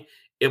Valley,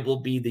 it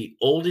will be the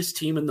oldest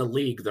team in the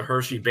league, the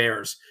Hershey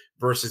Bears,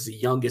 versus the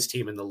youngest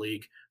team in the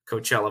league,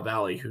 Coachella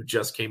Valley, who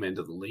just came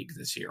into the league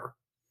this year.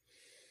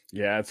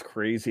 Yeah, it's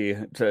crazy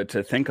to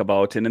think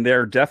about. And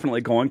they're definitely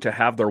going to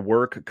have their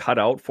work cut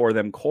out for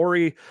them.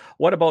 Corey,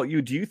 what about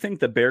you? Do you think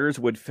the Bears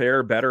would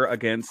fare better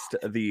against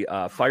the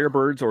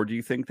Firebirds, or do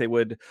you think they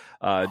would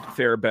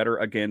fare better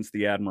against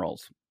the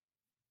Admirals?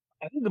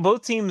 I think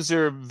both teams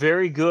are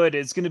very good.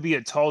 It's going to be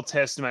a tall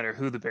test no matter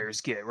who the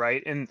Bears get,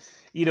 right? And,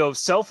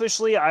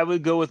 selfishly, I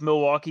would go with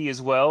Milwaukee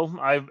as well.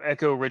 I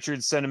echo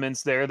Richard's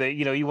sentiments there that,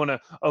 you want to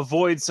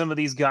avoid some of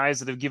these guys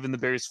that have given the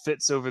Bears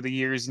fits over the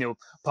years.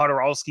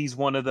 Podorowski's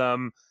one of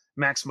them.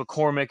 Max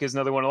McCormick is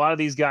another one. A lot of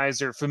these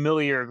guys are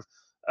familiar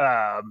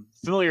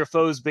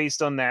foes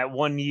based on that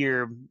 1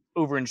 year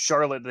over in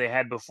Charlotte that they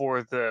had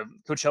before the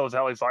Coachella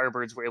Valley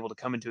Firebirds were able to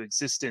come into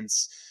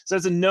existence. So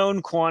it's a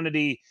known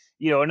quantity.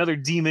 Another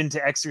demon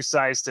to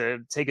exercise, to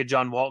take a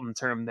John Walton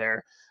term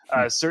there,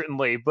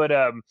 certainly. But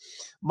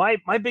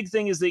my big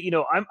thing is that,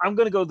 I'm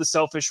going to go the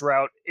selfish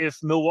route. If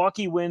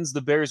Milwaukee wins,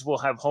 the Bears will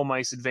have home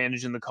ice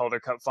advantage in the Calder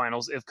Cup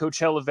Finals. If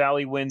Coachella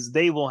Valley wins,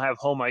 they will have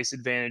home ice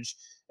advantage,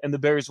 and the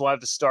Bears will have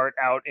to start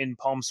out in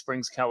Palm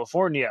Springs,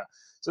 California.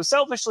 So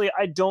selfishly,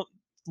 I don't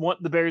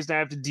want the Bears to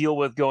have to deal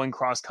with going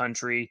cross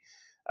country,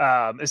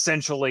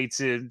 essentially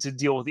to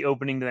deal with the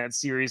opening to that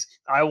series.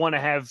 I want to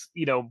have,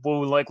 what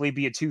will likely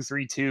be a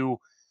 2-3-2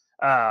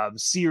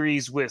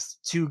 series with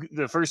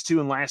the first two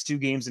and last two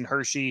games in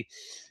Hershey.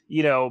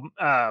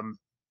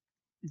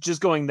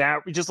 Just looking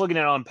at it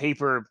on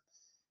paper,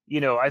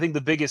 I think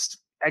the biggest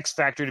X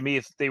factor to me,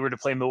 if they were to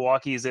play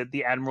Milwaukee, is that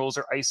the Admirals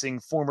are icing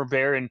former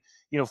Bear and,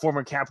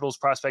 former Capitals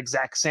prospect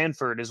Zach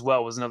Sanford as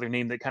well was another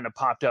name that kind of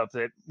popped up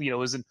that,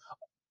 was an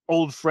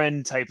old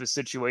friend type of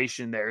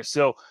situation there.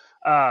 So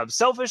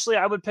selfishly,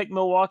 I would pick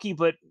Milwaukee,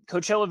 but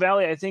Coachella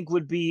Valley, I think,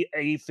 would be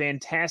a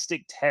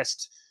fantastic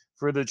test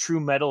for the true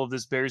mettle of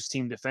this Bears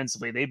team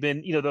defensively. They've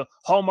been, the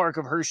hallmark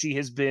of Hershey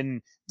has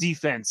been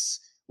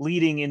defense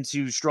leading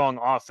into strong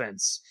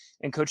offense.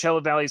 And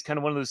Coachella Valley is kind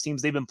of one of those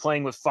teams, they've been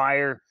playing with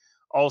fire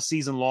all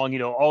season long.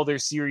 All their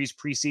series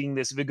preceding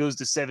this, if it goes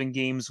to 7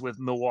 games with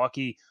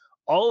Milwaukee,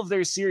 all of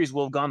their series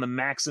will have gone the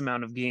max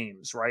amount of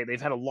games, right?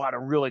 They've had a lot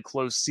of really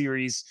close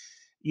series.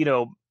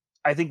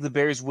 I think the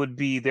Bears would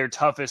be their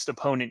toughest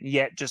opponent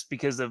yet, just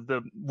because of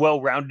the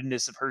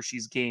well-roundedness of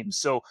Hershey's games.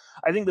 So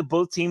I think that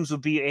both teams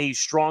would be a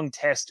strong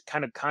test,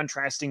 kind of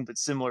contrasting but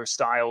similar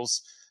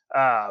styles.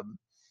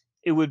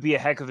 It would be a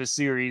heck of a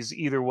series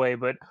either way,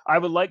 but I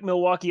would like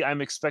Milwaukee.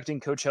 I'm expecting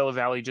Coachella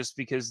Valley just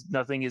because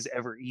nothing is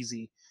ever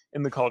easy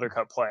in the Calder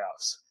Cup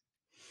playoffs.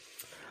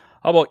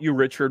 How about you,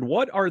 Richard?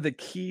 What are the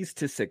keys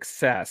to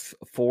success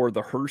for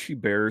the Hershey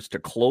Bears to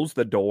close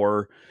the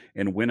door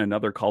and win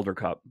another Calder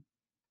Cup?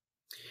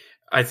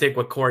 I think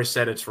what Corey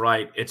said, it's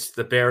right. It's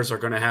the Bears are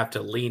going to have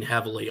to lean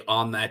heavily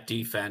on that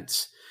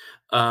defense.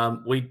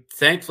 We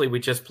thankfully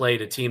just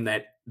played a team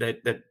that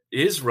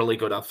is really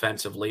good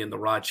offensively in the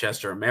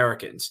Rochester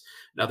Americans.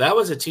 Now, that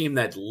was a team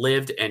that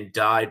lived and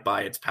died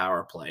by its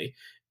power play,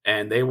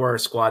 and they were a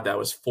squad that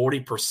was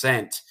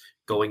 40%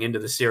 going into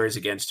the series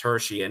against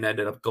Hershey and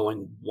ended up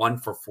going 1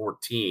 for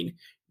 14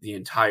 the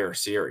entire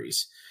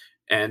series.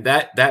 And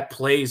that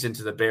plays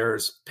into the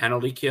Bears'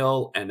 penalty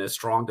kill and a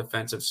strong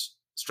defensive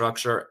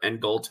structure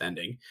and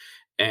goaltending.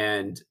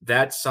 And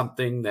that's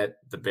something that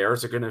the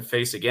Bears are going to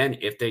face again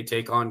if they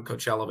take on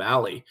Coachella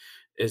Valley,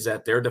 is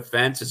that their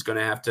defense is going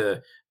to have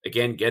to,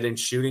 again, get in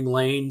shooting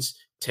lanes,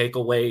 take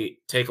away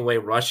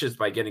rushes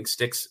by getting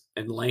sticks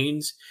in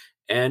lanes,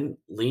 and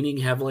leaning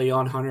heavily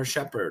on Hunter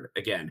Shepard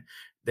again.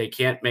 They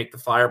can't make the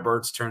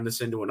Firebirds turn this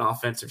into an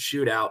offensive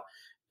shootout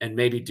and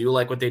maybe do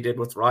like what they did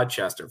with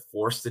Rochester,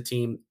 force the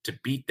team to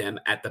beat them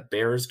at the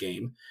Bears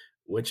game,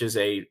 which is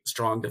a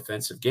strong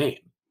defensive game.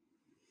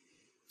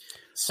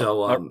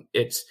 So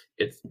it's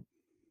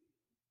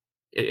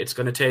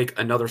going to take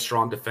another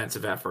strong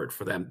defensive effort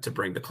for them to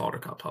bring the Calder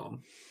Cup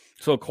home.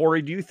 So,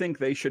 Corey, do you think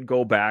they should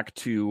go back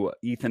to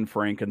Ethan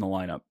Frank in the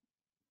lineup?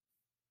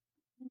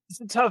 It's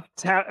a tough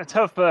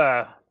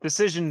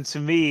decision to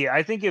me.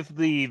 I think if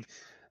the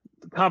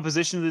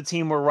composition of the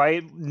team were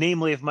right,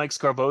 namely if Mike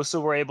Scarbosa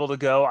were able to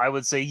go, I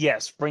would say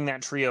yes, bring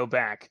that trio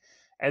back.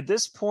 At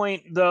this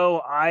point,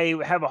 though,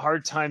 I have a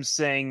hard time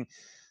saying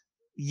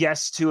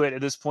yes to it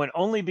at this point,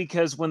 only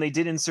because when they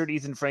did insert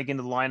Ethan Frank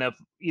into the lineup,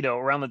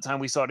 around the time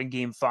we saw it in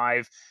Game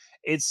 5,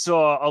 it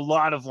saw a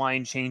lot of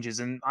line changes.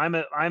 And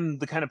I'm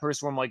the kind of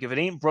person where I'm like, if it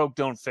ain't broke,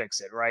 don't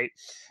fix it, right?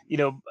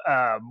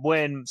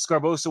 When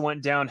Scarbosa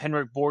went down,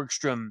 Henrik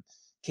Borgstrom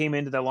came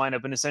into the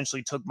lineup and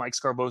essentially took Mike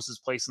Scarbosa's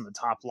place in the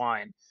top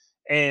line.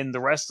 And the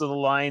rest of the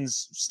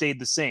lines stayed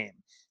the same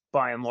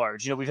by and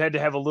large. We've had to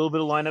have a little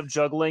bit of lineup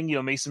juggling.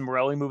 Mason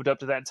Morelli moved up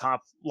to that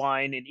top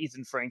line in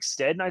Ethan Frank's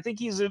stead. And I think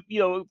he's a,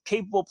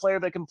 capable player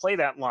that can play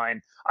that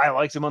line. I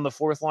liked him on the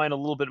fourth line a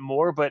little bit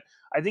more, but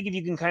I think if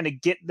you can kind of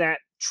get that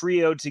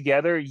trio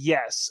together,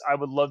 yes, I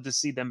would love to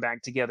see them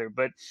back together.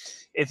 But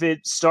if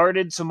it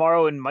started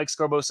tomorrow and Mike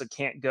Scarbosa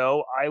can't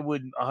go, I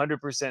would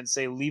 100%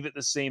 say leave it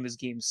the same as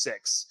Game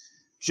 6.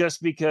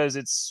 Just because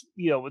it's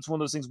one of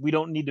those things, we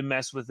don't need to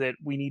mess with it.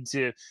 We need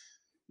to,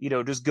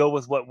 just go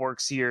with what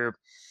works here.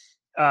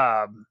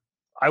 I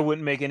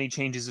wouldn't make any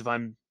changes if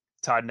I'm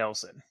Todd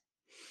Nelson.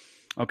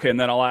 Okay, and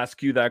then I'll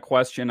ask you that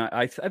question.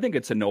 I think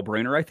it's a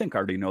no-brainer. I think I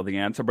already know the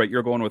answer, but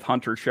you're going with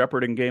Hunter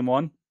Shepard in Game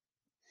 1?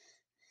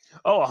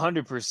 Oh,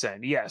 100%.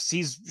 Yes,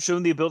 he's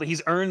shown the ability.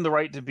 He's earned the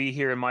right to be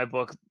here in my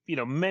book,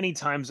 many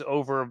times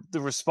over. The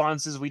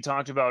responses we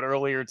talked about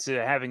earlier to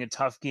having a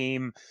tough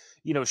game,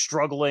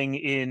 struggling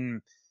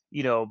in,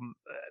 a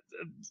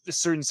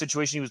certain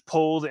situation. He was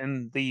pulled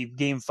in the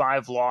Game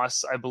 5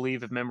 loss, I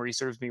believe, if memory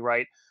serves me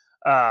right.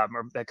 Or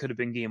that could have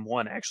been Game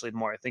 1, actually, the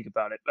more I think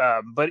about it.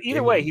 But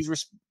either way,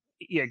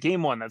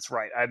 Game 1, that's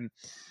right. I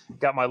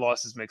got my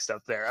losses mixed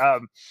up there.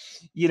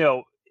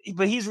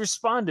 But he's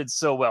responded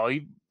so well.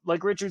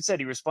 Like Richard said,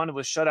 he responded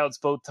with shutouts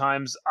both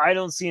times. I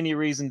don't see any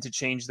reason to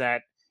change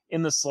that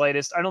in the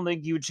slightest. I don't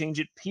think you would change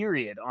it,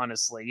 period,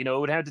 honestly. It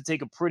would have to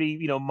take a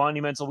pretty,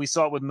 monumental. We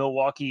saw it with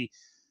Milwaukee.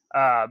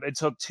 It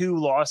took 2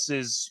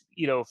 losses,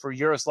 for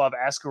Yaroslav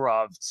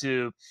Askarov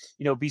to,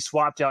 be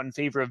swapped out in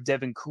favor of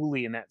Devin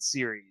Cooley in that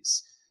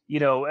series.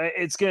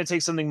 It's going to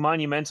take something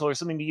monumental or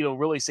something to,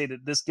 really say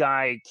that this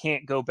guy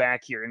can't go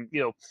back here. And,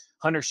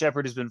 Hunter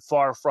Shepard has been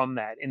far from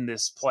that in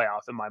this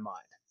playoff in my mind.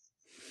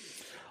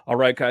 All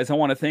right, guys, I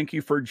want to thank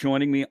you for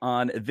joining me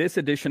on this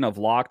edition of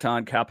Locked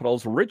On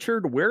Capitals.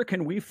 Richard, where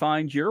can we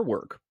find your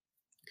work?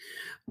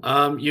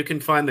 You can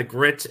find the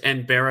Grit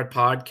and Barrett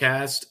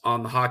podcast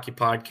on the Hockey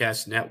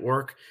Podcast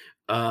Network.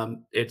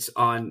 It's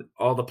on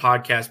all the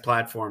podcast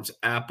platforms,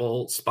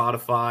 Apple,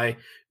 Spotify,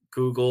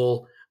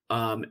 Google,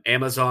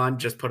 Amazon.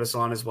 Just put us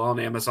on as well,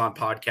 and Amazon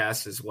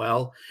Podcasts as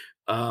well.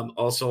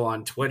 Also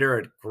on Twitter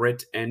at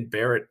Grit and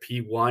Barrett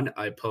P1.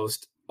 I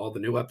post all the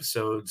new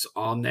episodes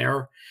on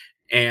there.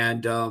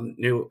 And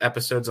new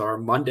episodes are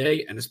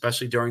Monday, and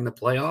especially during the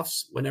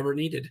playoffs, whenever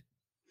needed.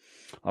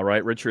 All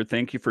right, Richard,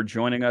 thank you for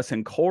joining us.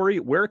 And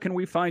Corey, where can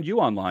we find you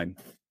online?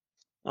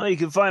 Well, you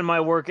can find my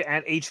work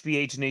at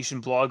HBH Nation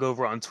blog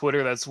over on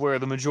Twitter. That's where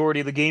the majority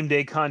of the game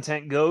day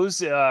content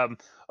goes.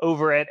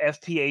 Over at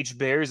FPH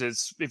Bears,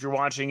 if you're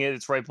watching it,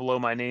 it's right below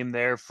my name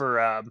there for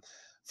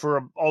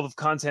all the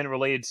content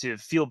related to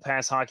Field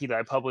Pass Hockey that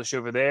I publish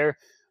over there.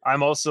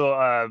 I'm also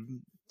a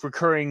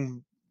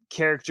recurring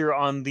character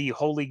on the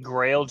Holy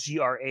Grail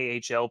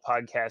GRAHL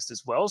podcast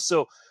as well.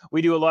 So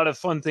we do a lot of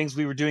fun things.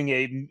 We were doing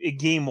a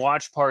game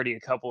watch party a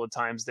couple of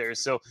times there.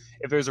 So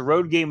if there's a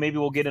road game, maybe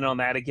we'll get in on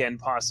that again,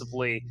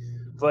 possibly.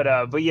 But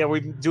yeah,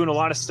 we're doing a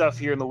lot of stuff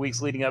here in the weeks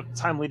leading up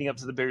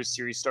to the Bears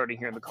series starting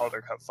here in the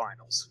Calder Cup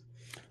Finals.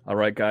 All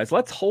right, guys,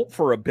 let's hope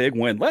for a big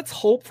win. Let's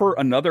hope for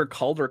another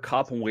Calder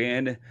Cup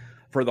win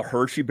for the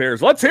Hershey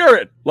Bears. Let's hear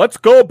it. Let's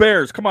go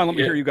Bears. Come on, let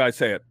me hear you guys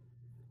say it.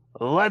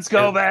 Let's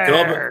go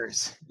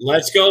Bears.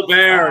 Let's go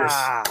Bears.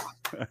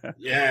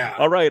 Yeah.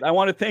 All right. I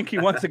want to thank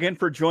you once again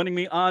for joining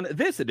me on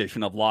this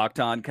edition of Locked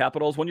On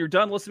Capitals. When you're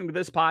done listening to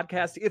this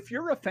podcast, if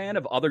you're a fan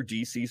of other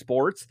DC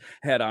sports,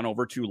 head on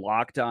over to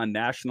Locked On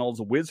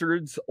Nationals,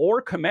 Wizards,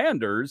 or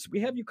Commanders. We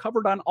have you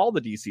covered on all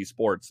the DC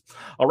sports.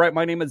 All right.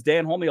 My name is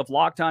Dan Holme of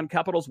Locked On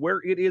Capitals, where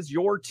it is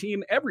your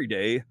team every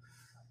day.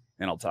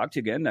 And I'll talk to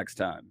you again next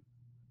time.